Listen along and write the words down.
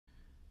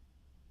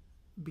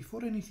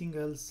before anything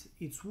else,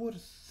 it's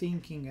worth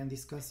thinking and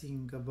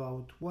discussing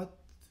about what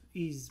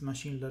is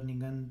machine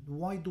learning and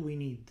why do we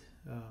need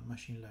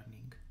machine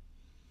learning.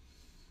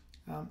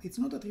 It's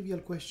not a trivial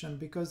question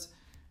because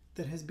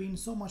there has been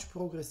so much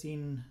progress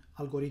in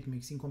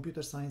algorithmics, in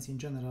computer science in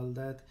general,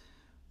 that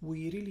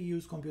we really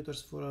use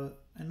computers for an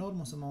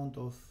enormous amount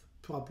of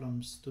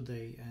problems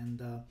today,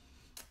 and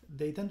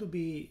they tend to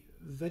be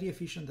very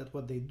efficient at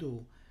what they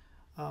do.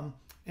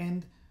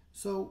 And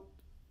so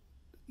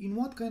in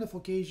what kind of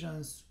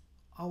occasions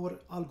our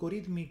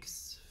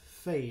algorithmics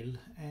fail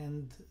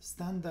and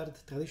standard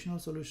traditional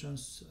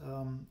solutions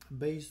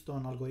based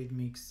on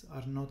algorithmics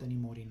are not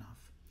anymore enough?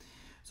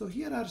 So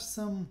here are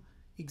some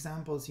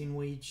examples in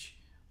which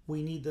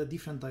we need a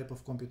different type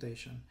of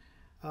computation.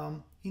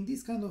 In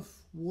this kind of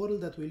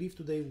world that we live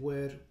today,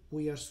 where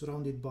we are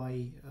surrounded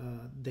by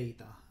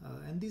data,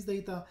 and this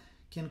data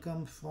can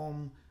come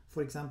from,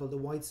 for example, the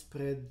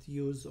widespread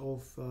use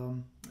of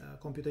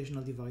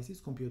computational devices,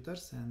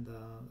 computers and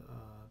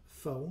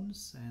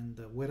phones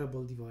and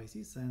wearable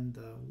devices and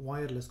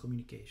wireless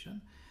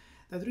communication,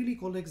 that really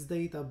collects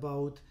data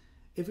about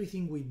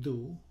everything we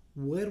do,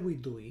 where we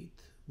do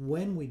it,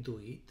 when we do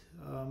it,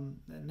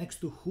 next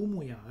to whom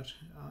we are,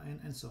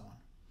 and so on.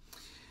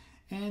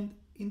 And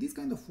in this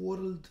kind of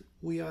world,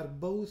 we are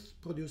both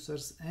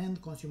producers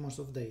and consumers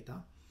of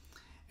data.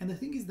 And the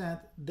thing is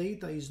that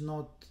data is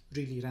not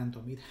really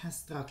random. It has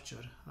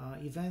structure.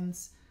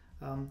 Events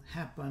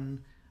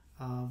happen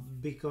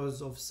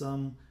because of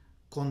some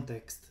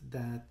context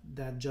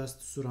that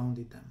just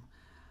surrounded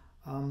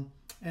them.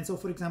 And so,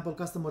 for example,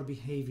 customer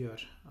behavior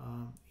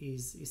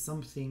is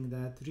something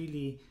that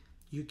really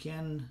you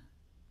can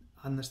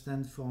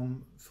understand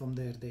from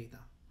their data.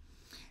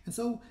 And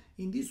so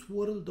in this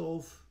world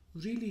of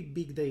really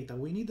big data,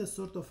 we need a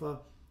sort of a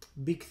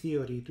big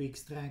theory to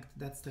extract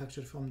that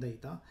structure from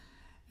data.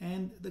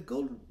 And the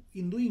goal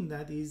in doing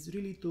that is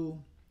really to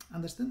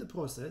understand the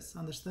process,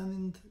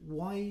 understand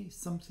why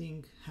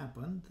something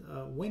happened,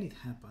 when it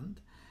happened,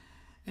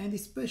 and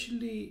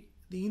especially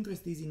the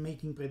interest is in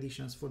making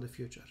predictions for the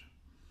future.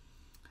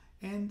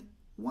 And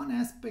one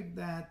aspect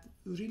that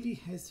really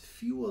has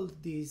fueled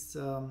these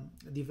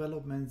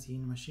developments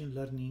in machine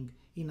learning,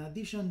 in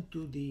addition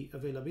to the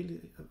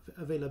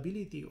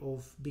availability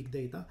of big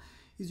data,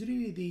 is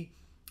really the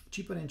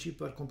cheaper and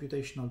cheaper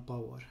computational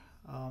power.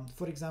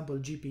 For example,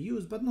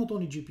 GPUs, but not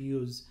only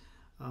GPUs.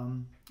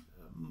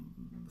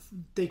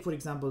 Take, for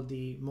example,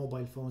 the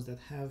mobile phones that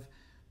have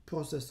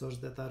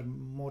processors that are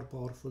more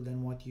powerful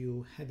than what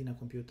you had in a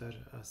computer,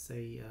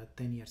 say,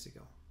 10 years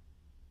ago.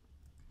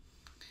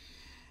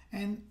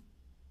 And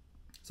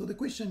so the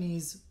question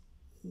is,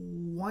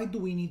 why do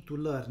we need to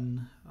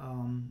learn,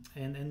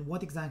 and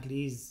what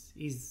exactly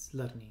is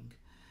learning?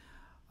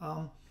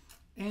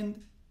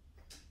 And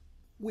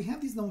we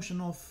have this notion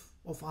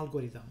of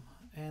algorithm,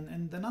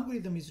 and an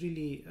algorithm is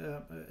really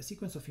a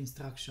sequence of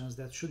instructions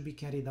that should be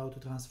carried out to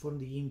transform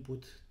the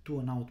input to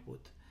an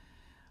output.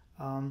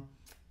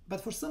 But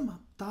for some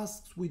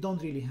tasks, we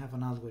don't really have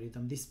an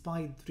algorithm,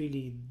 despite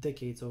really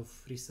decades of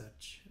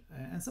research.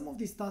 And some of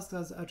these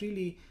tasks are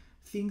really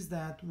things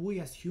that we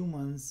as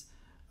humans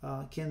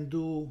can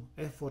do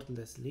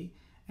effortlessly,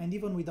 and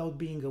even without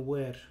being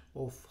aware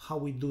of how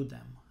we do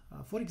them.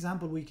 For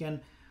example, we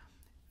can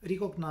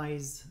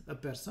recognize a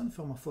person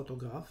from a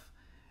photograph,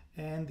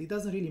 and it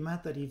doesn't really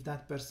matter if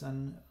that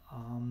person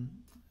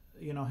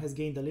has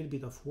gained a little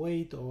bit of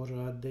weight, or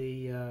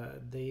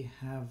they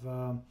have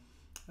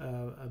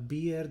a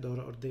beard,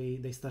 or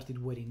they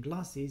started wearing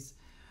glasses.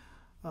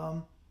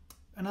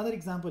 Another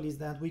example is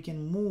that we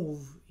can move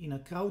in a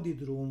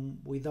crowded room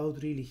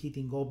without really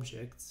hitting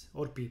objects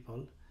or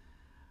people.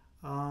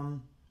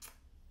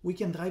 We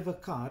can drive a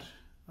car,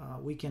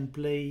 we can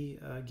play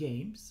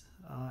games,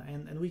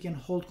 and we can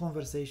hold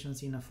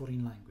conversations in a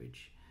foreign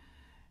language.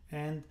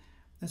 And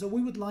so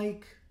we would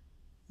like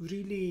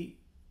really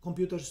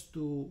computers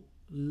to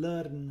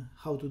learn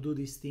how to do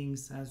these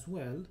things as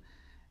well,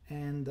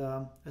 and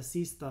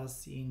assist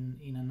us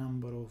in a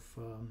number of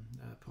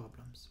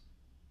problems.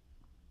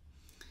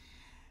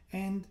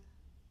 And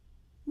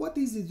what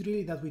is it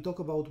really that we talk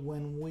about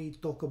when we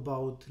talk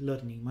about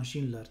learning,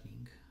 machine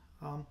learning?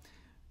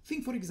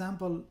 Think, for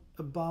example,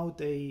 about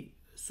a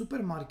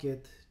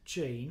supermarket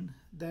chain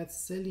that's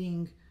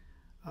selling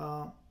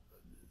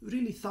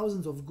really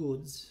thousands of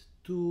goods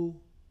to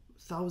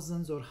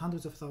thousands or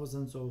hundreds of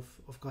thousands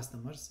of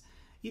customers,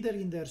 either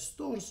in their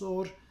stores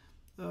or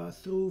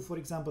through, for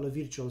example, a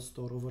virtual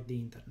store over the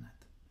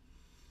internet.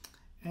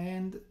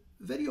 And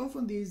very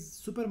often these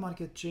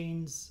supermarket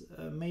chains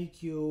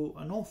make you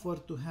an offer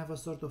to have a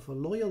sort of a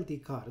loyalty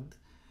card,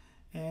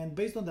 and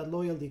based on that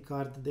loyalty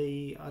card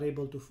they are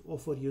able to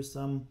offer you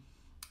some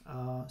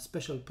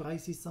special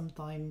prices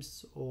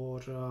sometimes,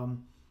 or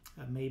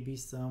maybe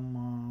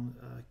some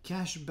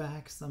cash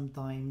back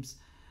sometimes.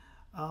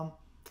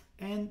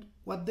 And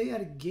what they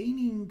are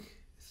gaining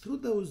through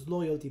those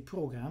loyalty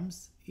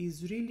programs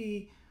is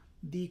really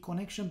the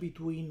connection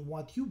between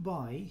what you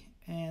buy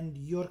and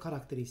your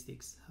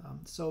characteristics.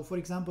 So for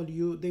example,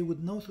 they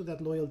would know through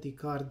that loyalty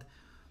card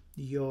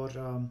your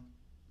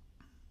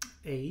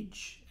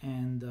age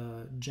and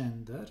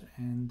gender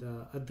and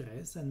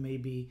address and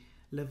maybe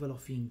level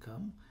of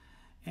income.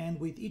 And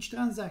with each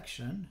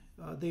transaction,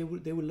 they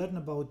will learn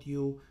about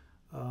you,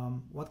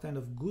 what kind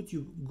of good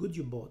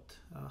you bought,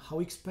 how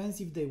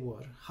expensive they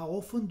were, how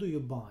often do you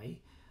buy,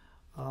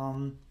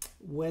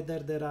 whether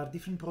there are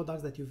different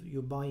products that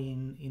you buy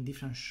in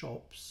different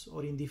shops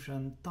or in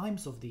different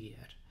times of the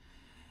year.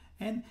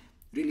 And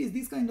really it's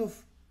this kind of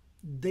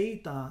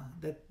data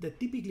that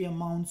typically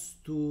amounts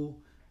to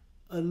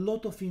a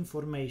lot of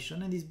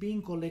information and is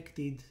being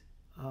collected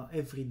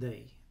every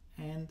day.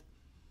 And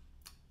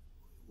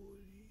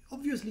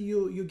obviously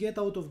you get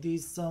out of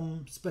this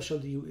some special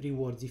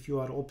rewards if you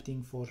are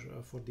opting for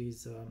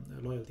these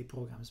loyalty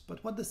programs.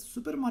 But what the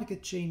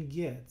supermarket chain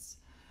gets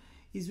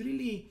is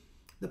really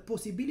the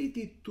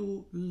possibility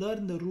to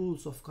learn the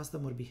rules of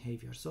customer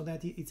behavior, so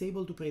that it's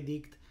able to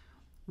predict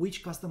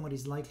which customer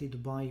is likely to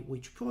buy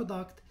which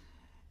product,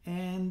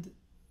 and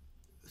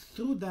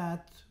through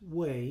that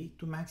way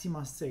to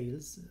maximize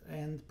sales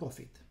and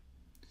profit.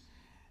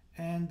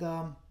 And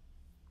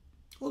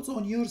also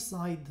on your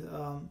side,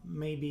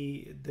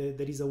 maybe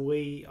there is a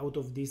way out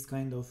of this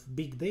kind of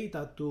big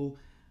data to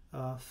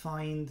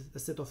find a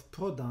set of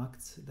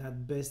products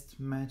that best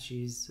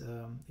matches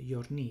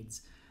your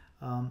needs.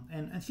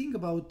 And think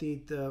about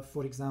it,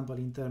 for example,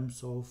 in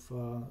terms of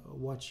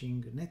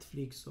watching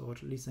Netflix or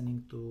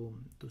listening to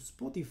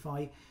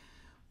Spotify,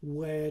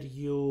 where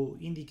you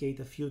indicate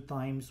a few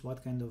times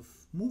what kind of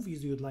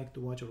movies you'd like to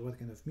watch or what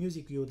kind of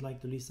music you would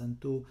like to listen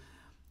to.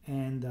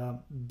 And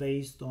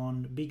based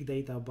on big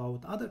data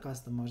about other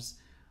customers,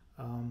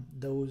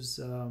 those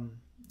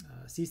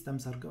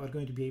systems are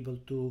going to be able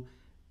to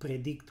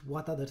predict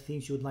what other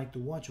things you'd like to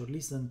watch or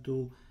listen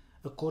to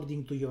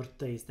according to your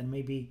taste, and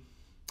maybe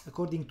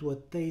according to a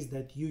taste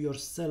that you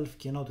yourself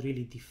cannot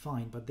really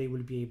define, but they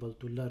will be able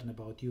to learn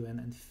about you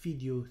and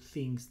feed you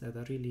things that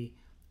are really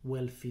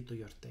well fit to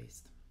your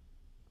taste.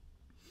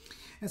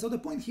 And so the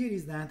point here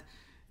is that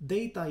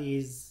data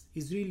is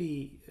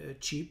really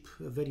cheap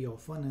very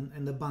often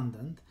and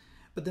abundant,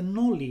 but the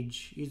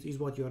knowledge is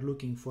what you are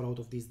looking for out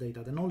of this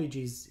data. The knowledge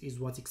is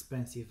what's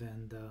expensive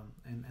and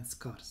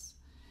scarce.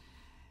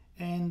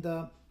 And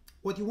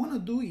what you want to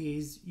do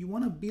is you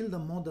want to build a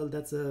model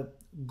that's a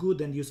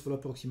good and useful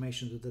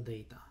approximation to the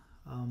data.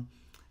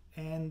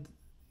 And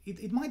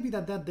it might be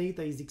that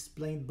data is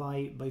explained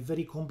by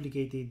very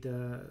complicated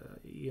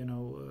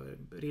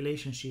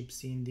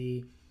relationships in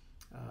the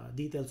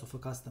details of a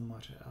customer,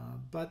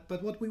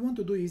 but what we want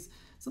to do is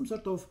some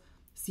sort of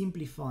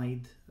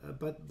simplified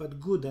but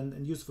good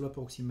and useful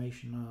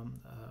approximation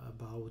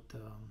about,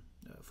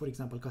 for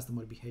example,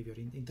 customer behavior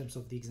in terms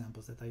of the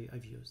examples that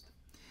I've used.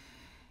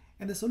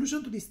 And the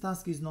solution to this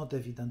task is not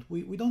evident.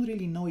 We don't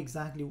really know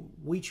exactly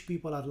which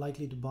people are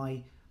likely to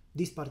buy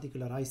this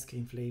particular ice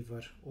cream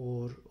flavor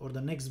or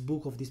the next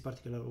book of this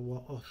particular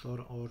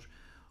author, or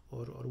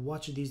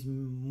watch this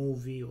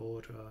movie,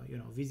 or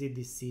visit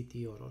this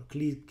city, or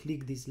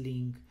click this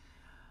link.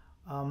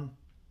 And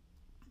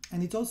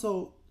it's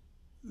also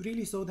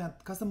really so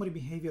that customer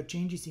behavior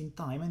changes in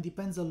time and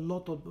depends a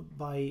lot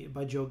by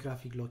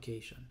geographic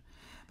location.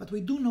 But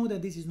we do know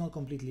that this is not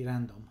completely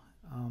random.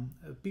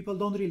 People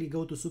don't really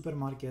go to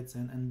supermarkets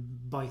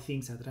and buy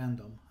things at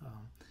random.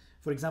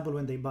 For example,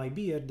 when they buy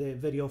beer,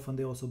 very often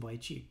they also buy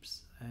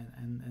chips,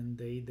 and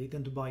they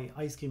tend to buy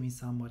ice cream in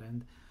summer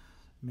and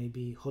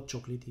maybe hot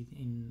chocolate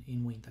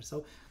in winter.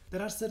 So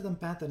there are certain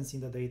patterns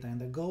in the data,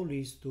 and the goal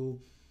is to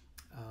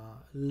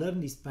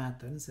learn these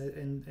patterns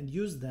and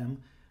use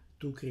them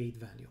to create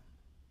value.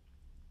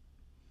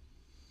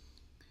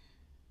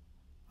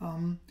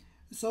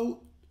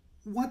 So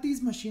what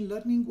is machine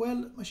learning?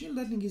 Well, machine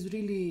learning is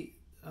really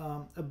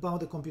about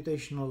the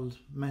computational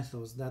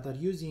methods that are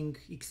using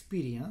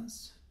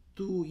experience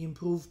to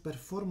improve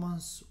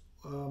performance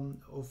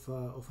of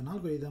an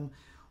algorithm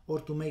or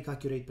to make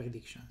accurate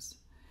predictions.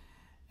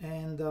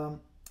 And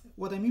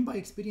what I mean by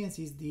experience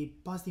is the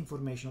past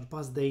information or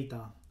past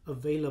data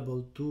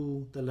available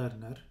to the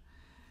learner.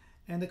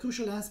 And the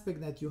crucial aspect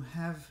that you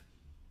have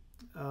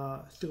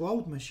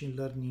throughout machine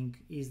learning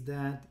is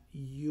that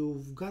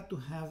you've got to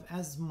have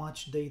as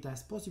much data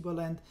as possible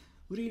and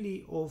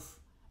really of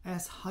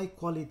as high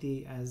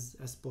quality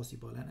as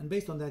possible. And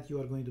based on that,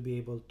 you are going to be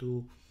able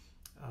to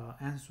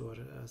answer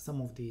some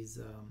of these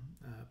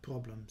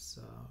problems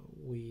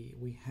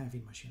we have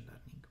in machine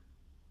learning.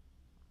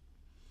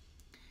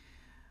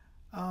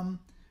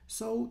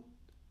 So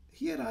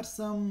here are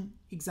some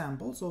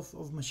examples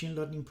of machine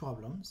learning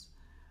problems.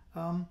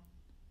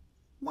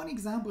 One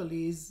example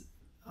is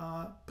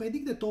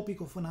predict the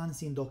topic of an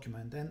unseen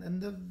document,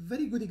 and a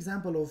very good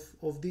example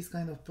of this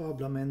kind of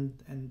problem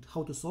and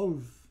how to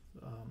solve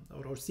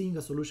or seeing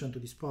a solution to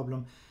this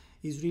problem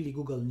is really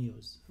Google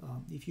News.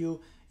 If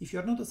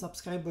you're not a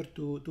subscriber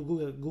to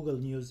Google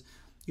News,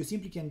 you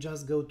simply can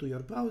just go to your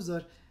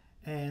browser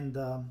and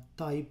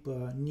type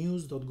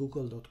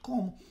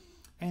news.google.com,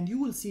 and you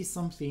will see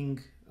something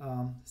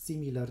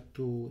similar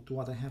to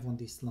what I have on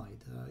this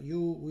slide.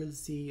 You will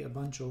see a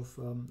bunch of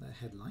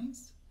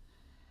headlines,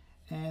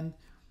 and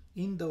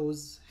in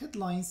those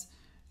headlines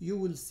you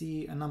will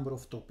see a number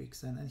of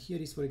topics. And here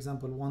is, for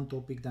example, one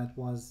topic that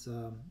was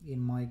in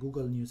my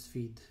Google News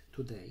feed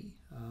today.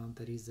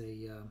 There is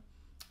a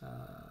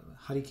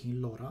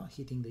Hurricane Laura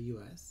hitting the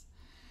US.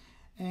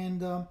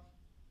 And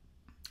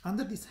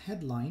under this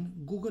headline,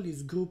 Google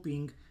is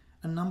grouping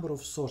a number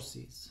of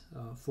sources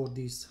for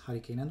this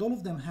hurricane, and all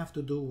of them have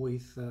to do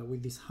with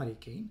this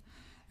hurricane,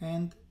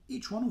 and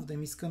each one of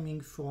them is coming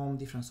from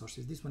different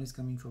sources. This one is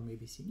coming from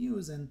ABC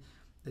News, and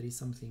there is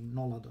something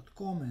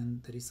NOLA.com,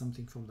 and there is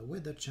something from the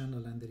Weather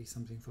Channel, and there is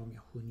something from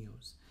Yahoo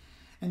News.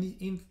 And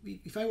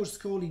if I were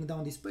scrolling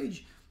down this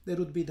page, there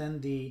would be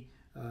then the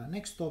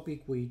next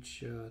topic,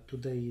 which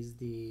today is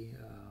the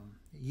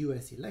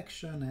US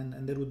election,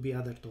 and there would be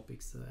other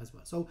topics as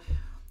well.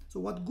 So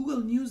what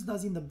Google News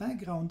does in the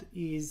background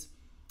is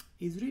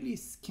really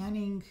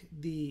scanning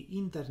the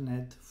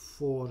internet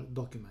for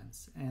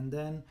documents, and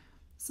then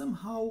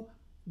somehow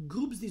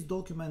groups these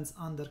documents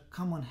under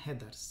common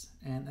headers,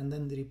 and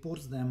then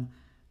reports them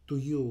to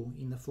you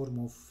in the form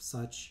of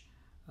such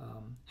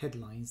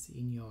headlines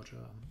in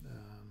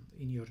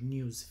your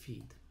news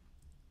feed.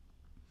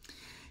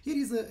 Here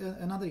is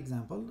another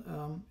example,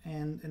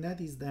 and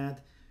that is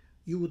that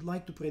you would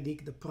like to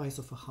predict the price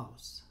of a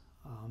house.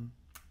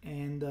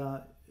 And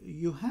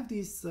you have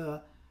this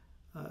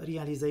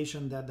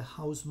realization that the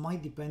house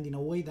might depend in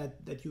a way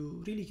that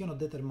you really cannot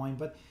determine,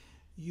 but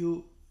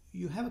you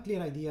have a clear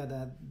idea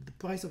that the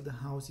price of the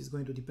house is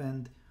going to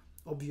depend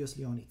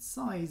obviously on its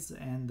size,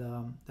 and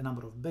the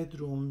number of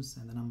bedrooms,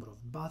 and the number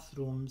of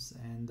bathrooms,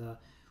 and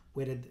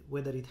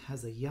whether it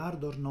has a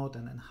yard or not,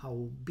 and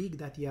how big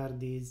that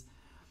yard is,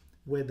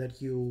 whether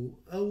you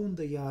own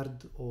the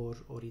yard or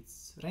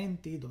it's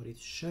rented or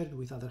it's shared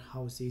with other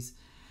houses.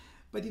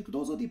 But it could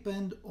also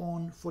depend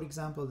on, for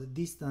example, the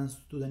distance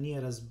to the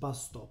nearest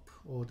bus stop,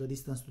 or the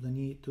distance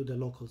to the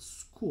local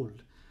school,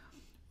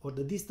 or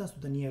the distance to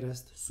the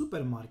nearest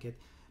supermarket.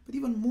 But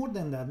even more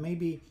than that,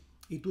 maybe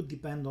it would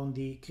depend on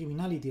the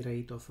criminality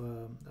rate of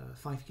a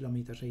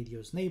 5-kilometer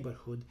radius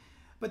neighborhood.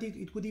 But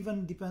it could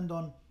even depend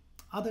on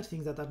other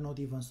things that are not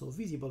even so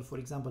visible. For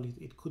example,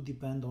 it could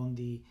depend on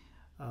the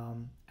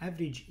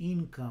average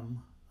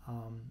income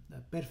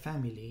per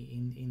family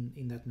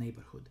in that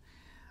neighborhood.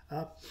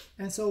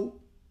 And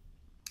so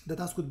the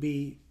task would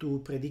be to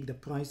predict the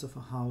price of a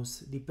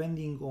house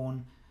depending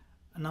on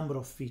a number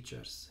of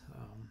features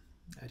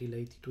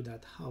related to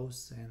that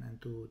house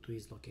and to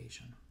its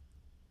location.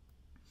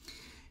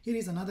 Here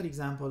is another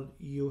example.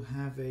 You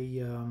have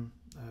a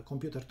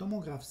computer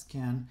tomograph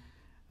scan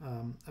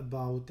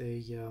about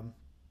a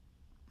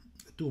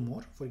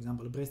tumor, for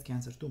example, a breast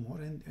cancer tumor,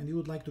 and you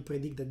would like to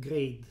predict the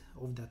grade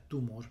of that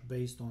tumor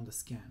based on the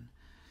scan.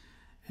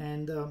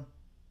 And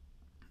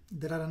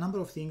there are a number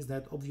of things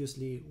that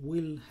obviously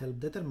will help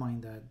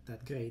determine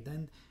that grade,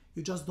 and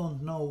you just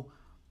don't know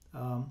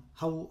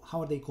how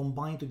are they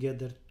combined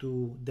together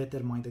to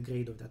determine the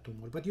grade of that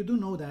tumor. But you do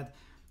know that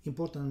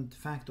important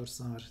factors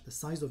are the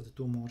size of the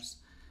tumors,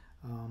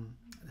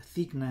 the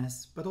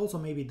thickness, but also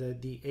maybe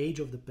the age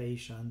of the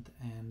patient,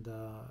 and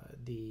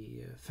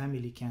the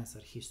family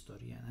cancer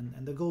history.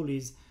 And the goal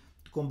is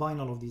to combine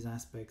all of these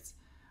aspects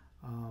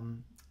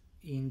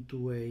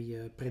into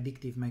a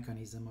predictive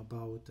mechanism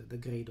about the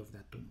grade of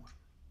that tumor.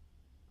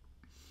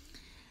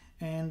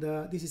 And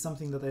this is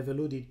something that I've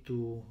alluded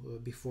to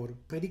before.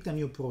 Predict a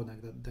new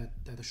product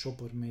that a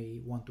shopper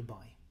may want to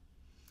buy.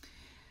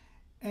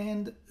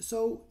 And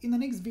so in the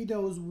next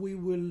videos, we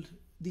will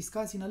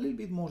discuss in a little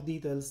bit more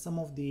detail some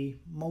of the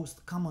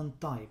most common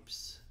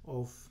types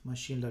of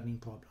machine learning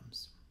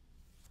problems.